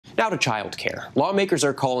Now to childcare. Lawmakers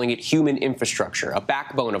are calling it human infrastructure, a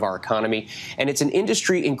backbone of our economy, and it's an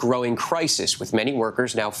industry in growing crisis, with many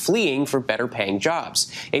workers now fleeing for better paying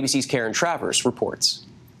jobs. ABC's Karen Travers reports.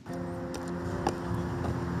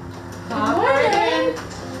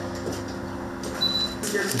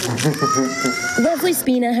 Leslie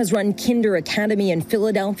Spina has run Kinder Academy in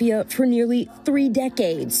Philadelphia for nearly 3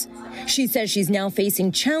 decades. She says she's now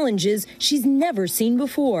facing challenges she's never seen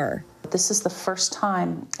before. This is the first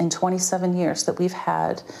time in 27 years that we've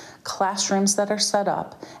had classrooms that are set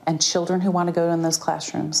up and children who want to go in those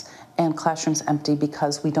classrooms and classrooms empty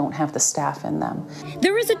because we don't have the staff in them.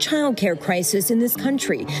 There is a childcare crisis in this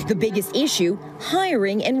country. The biggest issue,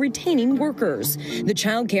 hiring and retaining workers. The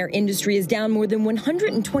childcare industry is down more than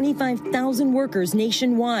 125,000 workers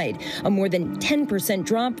nationwide, a more than 10%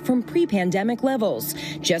 drop from pre-pandemic levels.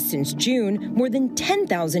 Just since June, more than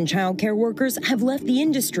 10,000 childcare workers have left the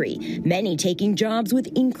industry, many taking jobs with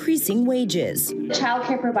increasing wages.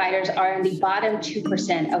 Childcare providers are in the bottom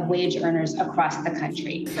 2% of wage earners across the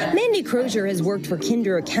country. Mandy Crozier has worked for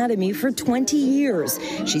Kinder Academy for 20 years.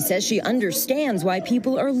 She says she understands why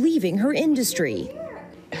people are leaving her industry.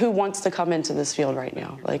 Who wants to come into this field right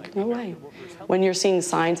now? Like, no way. When you're seeing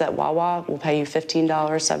signs that Wawa will pay you $15,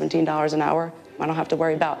 $17 an hour, I don't have to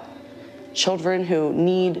worry about children who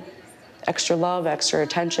need extra love, extra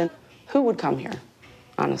attention. Who would come here,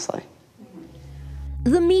 honestly?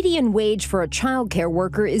 The median wage for a childcare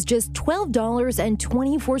worker is just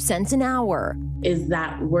 $12.24 an hour. Is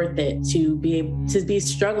that worth it to be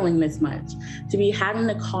struggling this much, to be having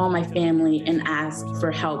to call my family and ask for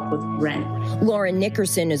help with rent? Lauren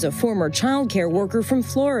Nickerson is a former childcare worker from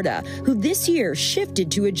Florida who this year shifted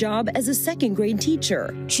to a job as a second-grade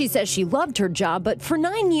teacher. She says she loved her job, but for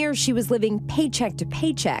 9 years she was living paycheck to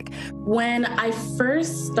paycheck. When I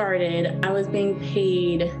first started, I was being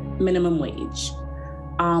paid minimum wage.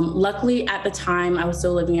 Luckily, at the time, I was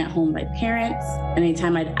still living at home with my parents.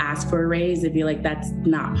 Anytime I'd ask for a raise, they'd be like, that's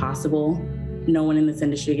not possible. No one in this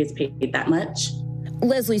industry gets paid that much.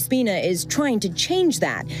 Leslie Spina is trying to change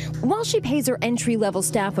that. While she pays her entry-level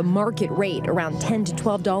staff a market rate, around $10 to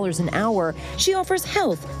 $12 an hour, she offers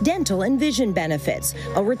health, dental, and vision benefits,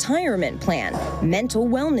 a retirement plan, mental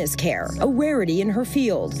wellness care, a rarity in her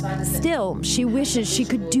field. Still, she wishes she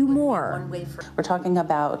could do more. We're talking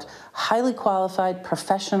about highly qualified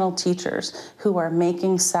professional teachers who are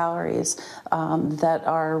making salaries that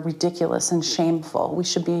are ridiculous and shameful. We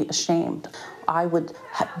should be ashamed. I would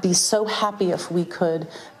be so happy if we could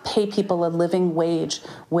pay people a living wage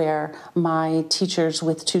where my teachers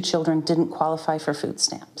with 2 children didn't qualify for food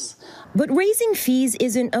stamps. But raising fees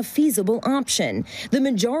isn't a feasible option. The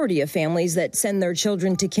majority of families that send their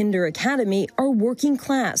children to Kinder Academy are working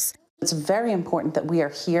class. It's very important that we are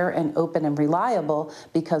here and open and reliable,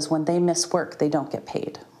 because when they miss work, they don't get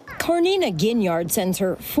paid. Carnina Ginyard sends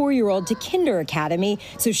her 4-year-old to Kinder Academy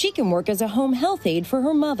so she can work as a home health aide for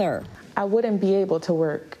her mother. I wouldn't be able to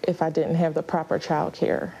work if I didn't have the proper child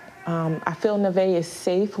care. I feel Neve is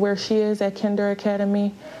safe where she is at Kinder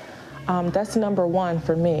Academy. That's number one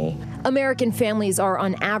for me. American families are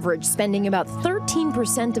on average spending about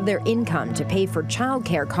 13% of their income to pay for child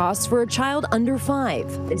care costs for a child under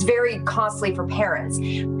 5. It's very costly for parents.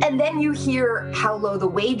 And then you hear how low the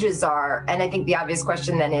wages are. And I think the obvious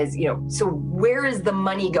question then is, so where is the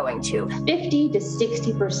money going to? 50 to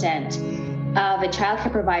 60% of a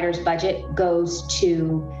childcare provider's budget goes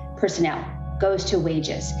to personnel, goes to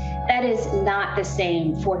wages. That is not the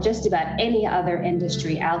same for just about any other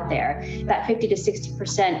industry out there. That 50 to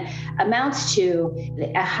 60% amounts to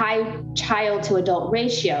a high child to adult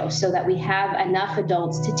ratio so that we have enough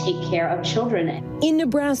adults to take care of children. In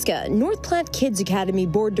Nebraska, North Platte Kids Academy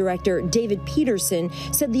Board Director David Peterson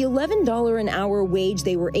said the $11 an hour wage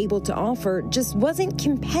they were able to offer just wasn't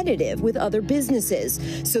competitive with other businesses,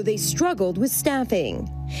 so they struggled with staffing.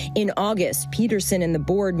 In August, Peterson and the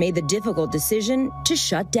board made the difficult decision to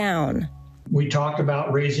shut down. We talked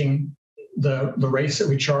about raising the rates that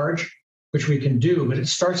we charge, which we can do, but it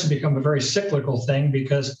starts to become a very cyclical thing,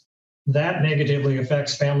 because that negatively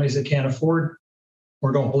affects families that can't afford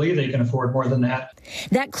or don't believe they can afford more than that.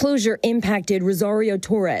 That closure impacted Rosario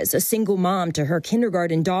Torres, a single mom to her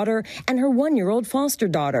kindergarten daughter and her 1-year-old foster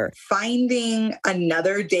daughter. Finding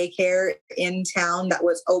another daycare in town that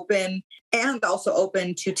was open and also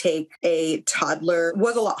open to take a toddler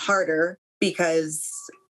was a lot harder, because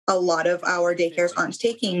a lot of our daycares aren't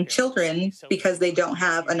taking children because they don't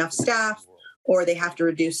have enough staff or they have to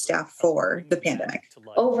reduce staff for the pandemic.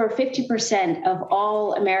 Over 50% of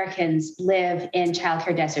all Americans live in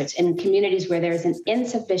childcare deserts, in communities where there's an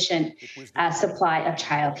insufficient supply of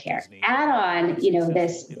childcare. Add on,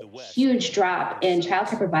 this huge drop in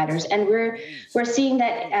childcare providers, and we're seeing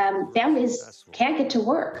that families can't get to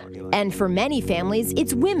work. And for many families,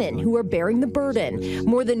 it's women who are bearing the burden.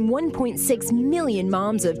 More than 1.6 million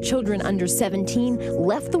moms of children under 17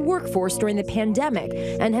 left the workforce during the pandemic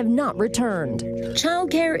and have not returned.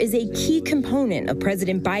 Childcare is a key component of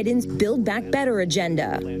President Biden's Build Back Better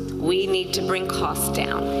agenda. We need to bring costs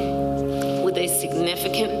down with a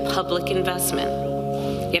significant public investment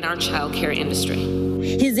in our childcare industry.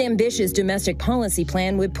 His ambitious domestic policy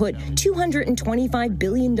plan would put $225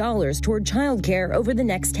 billion toward childcare over the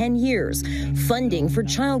next 10 years, funding for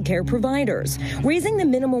childcare providers, raising the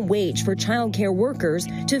minimum wage for childcare workers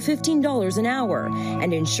to $15 an hour,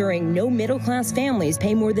 and ensuring no middle-class families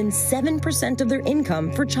pay more than 7% of their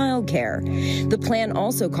income for childcare. The plan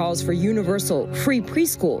also calls for universal free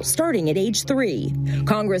preschool starting at age 3.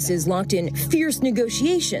 Congress is locked in fierce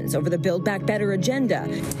negotiations over the Build Back Better agenda.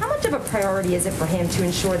 How much of a priority is it for him to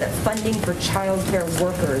ensure that funding for childcare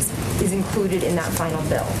workers is included in that final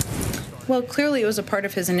bill? Well, clearly it was a part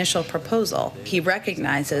of his initial proposal. He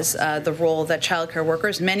recognizes the role that childcare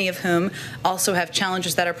workers, many of whom also have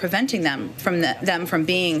challenges that are preventing them from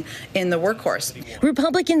being in the workforce.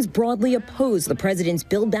 Republicans broadly oppose the president's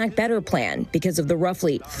Build Back Better plan because of the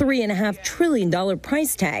roughly $3.5 trillion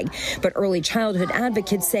price tag. But early childhood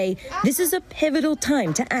advocates say this is a pivotal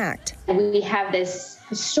time to act. We have this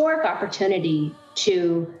historic opportunity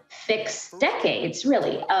to fix decades,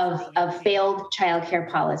 really, of failed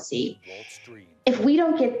childcare policy. If we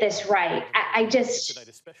don't get this right,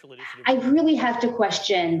 I really have to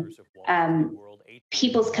question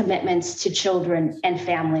people's commitments to children and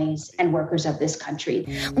families and workers of this country.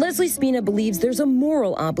 Leslie Spina believes there's a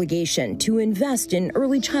moral obligation to invest in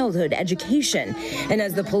early childhood education. And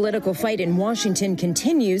as the political fight in Washington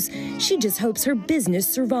continues, she just hopes her business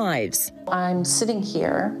survives. I'm sitting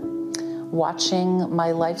here watching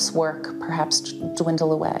my life's work perhaps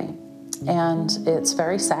dwindle away. And it's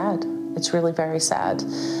very sad. It's really very sad.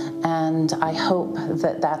 And I hope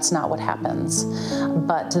that that's not what happens.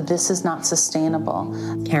 But this is not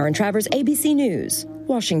sustainable. Karen Travers, ABC News,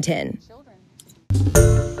 Washington.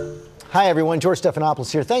 Hi, everyone. George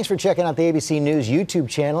Stephanopoulos here. Thanks for checking out the ABC News YouTube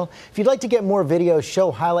channel. If you'd like to get more videos,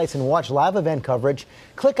 show highlights, and watch live event coverage,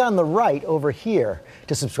 click on the right over here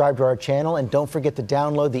to subscribe to our channel. And don't forget to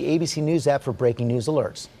download the ABC News app for breaking news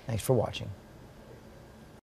alerts. Thanks for watching.